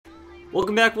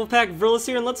Welcome back, Wolfpack. Verlis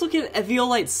here, and let's look at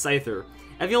Eviolite Scyther.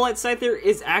 Eviolite Scyther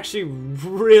is actually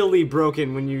really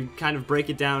broken when you kind of break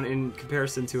it down in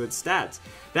comparison to its stats.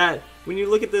 That, when you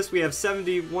look at this, we have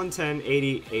 70, 110,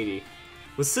 80, 80.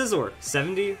 With Scizor,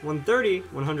 70, 130,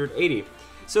 180.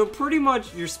 So pretty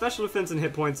much your special defense and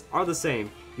hit points are the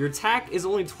same. Your attack is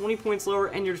only 20 points lower,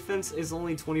 and your defense is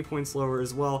only 20 points lower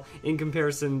as well in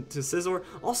comparison to Scizor.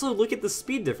 Also, look at the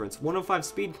speed difference. 105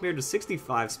 speed compared to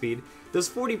 65 speed. Those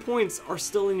 40 points are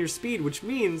still in your speed, which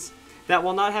means that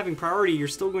while not having priority, you're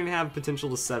still going to have potential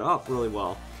to set up really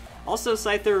well. Also,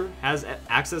 Scyther has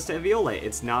access to Eviolite.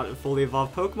 It's not a fully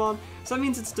evolved Pokemon, so that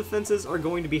means its defenses are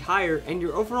going to be higher, and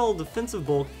your overall defensive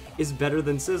bulk is better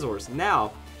than Scizor's.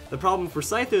 Now, the problem for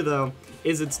Scyther, though,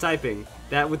 is its typing.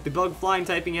 That with the bug flying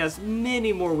typing has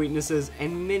many more weaknesses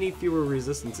and many fewer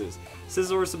resistances.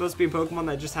 Scizor is supposed to be a Pokemon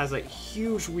that just has a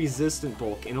huge resistant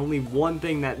bulk and only one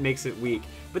thing that makes it weak,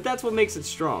 but that's what makes it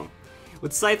strong.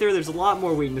 With Scyther, there's a lot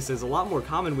more weaknesses, a lot more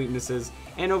common weaknesses,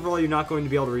 and overall you're not going to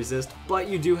be able to resist, but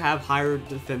you do have higher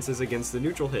defenses against the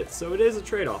neutral hits, so it is a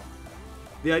trade-off.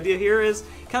 The idea here is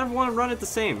kind of want to run it the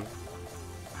same.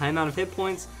 High amount of hit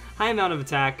points, high amount of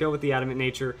attack, go with the adamant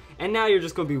nature, and now you're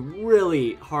just going to be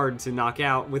really hard to knock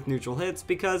out with neutral hits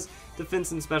because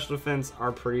defense and special defense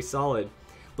are pretty solid.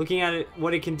 Looking at it,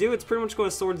 what it can do, it's pretty much going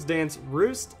to Swords Dance,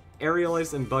 Roost, Aerial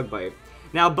Ace, and Bug Bite.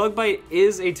 Now, Bug Bite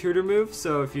is a tutor move,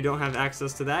 so if you don't have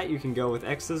access to that, you can go with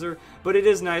Scizor, but it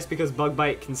is nice because Bug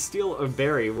Bite can steal a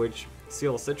berry, which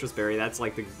steal a citrus berry, that's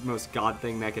like the most god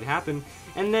thing that could happen,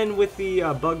 and then with the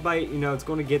Bug Bite, you know, it's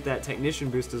going to get that Technician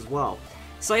boost as well.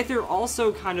 Scyther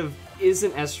also kind of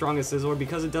isn't as strong as Scizor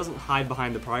because it doesn't hide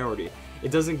behind the priority. It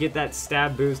doesn't get that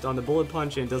stab boost on the bullet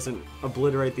punch and it doesn't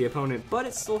obliterate the opponent, but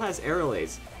it still has Aerial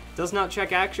Ace. Does not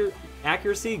check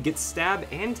accuracy, gets stab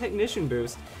and Technician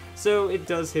boost, so it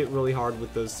does hit really hard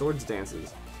with those Swords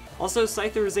Dances. Also,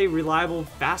 Scyther is a reliable,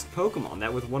 fast Pokemon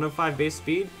that with 105 base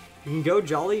speed, you can go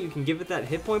Jolly, you can give it that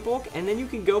hit point bulk, and then you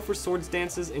can go for Swords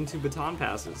Dances into Baton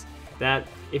Passes. That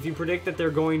if you predict that they're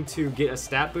going to get a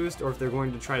stat boost or if they're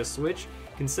going to try to switch,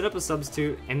 you can set up a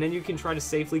substitute and then you can try to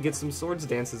safely get some Swords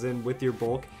Dances in with your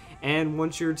bulk, and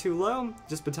once you're too low,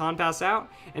 just Baton Pass out,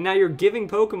 and now you're giving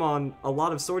Pokemon a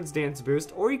lot of Swords Dance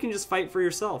boost, or you can just fight for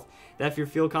yourself. That if you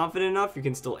feel confident enough, you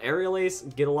can still Aerial Ace,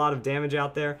 get a lot of damage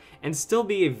out there, and still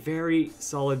be a very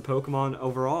solid Pokemon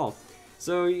overall.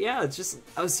 So yeah, it's just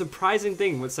a surprising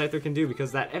thing what Scyther can do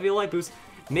because that Eviolite boost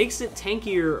makes it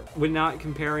tankier when not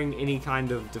comparing any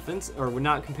kind of defense, or when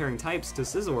not comparing types to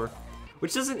Scizor,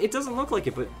 which doesn't look like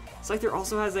it, but Scyther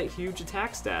also has that huge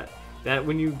attack stat that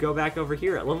when you go back over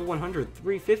here at level 100,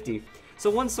 350. So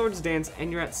one Swords Dance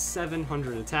and you're at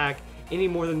 700 attack. Any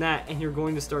more than that, and you're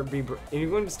going to start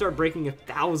breaking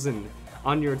 1,000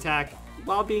 on your attack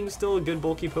while being still a good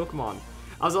bulky Pokemon.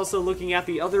 I was also looking at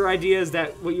the other ideas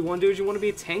that what you want to do is you want to be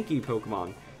a tanky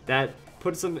Pokemon that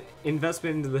put some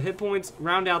investment into the hit points,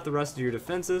 round out the rest of your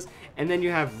defenses, and then you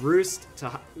have Roost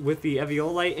with the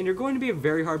Eviolite, and you're going to be a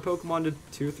very hard Pokemon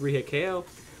to 2-3 hit KO,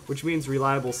 which means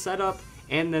reliable setup,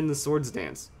 and then the Swords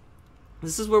Dance.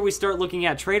 This is where we start looking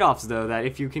at trade-offs, though, that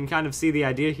if you can kind of see the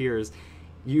idea here is,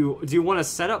 do you want to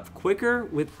set up quicker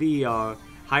with the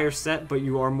higher set, but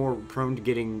you are more prone to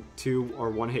getting 2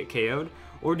 or 1 hit KO'd,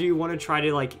 or do you want to try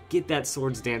to like get that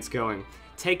Swords Dance going?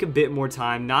 Take a bit more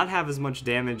time, not have as much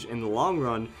damage in the long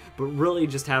run, but really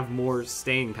just have more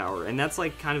staying power. And that's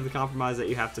like kind of the compromise that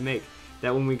you have to make.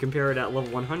 That when we compare it at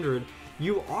level 100,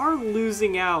 you are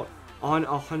losing out on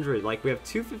 100. Like we have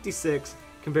 256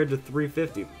 compared to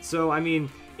 350. So I mean,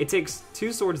 it takes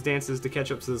 2 Swords Dances to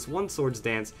catch up to this 1 Swords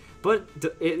Dance, but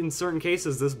in certain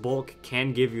cases, this bulk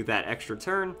can give you that extra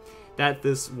turn that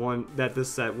this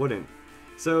set wouldn't.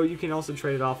 So you can also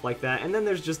trade it off like that, and then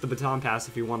there's just the Baton Pass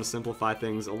if you want to simplify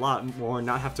things a lot more and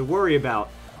not have to worry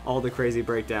about all the crazy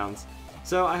breakdowns.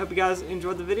 So I hope you guys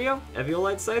enjoyed the video.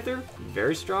 Eviolite Scyther,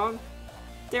 very strong,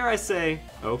 dare I say,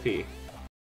 OP.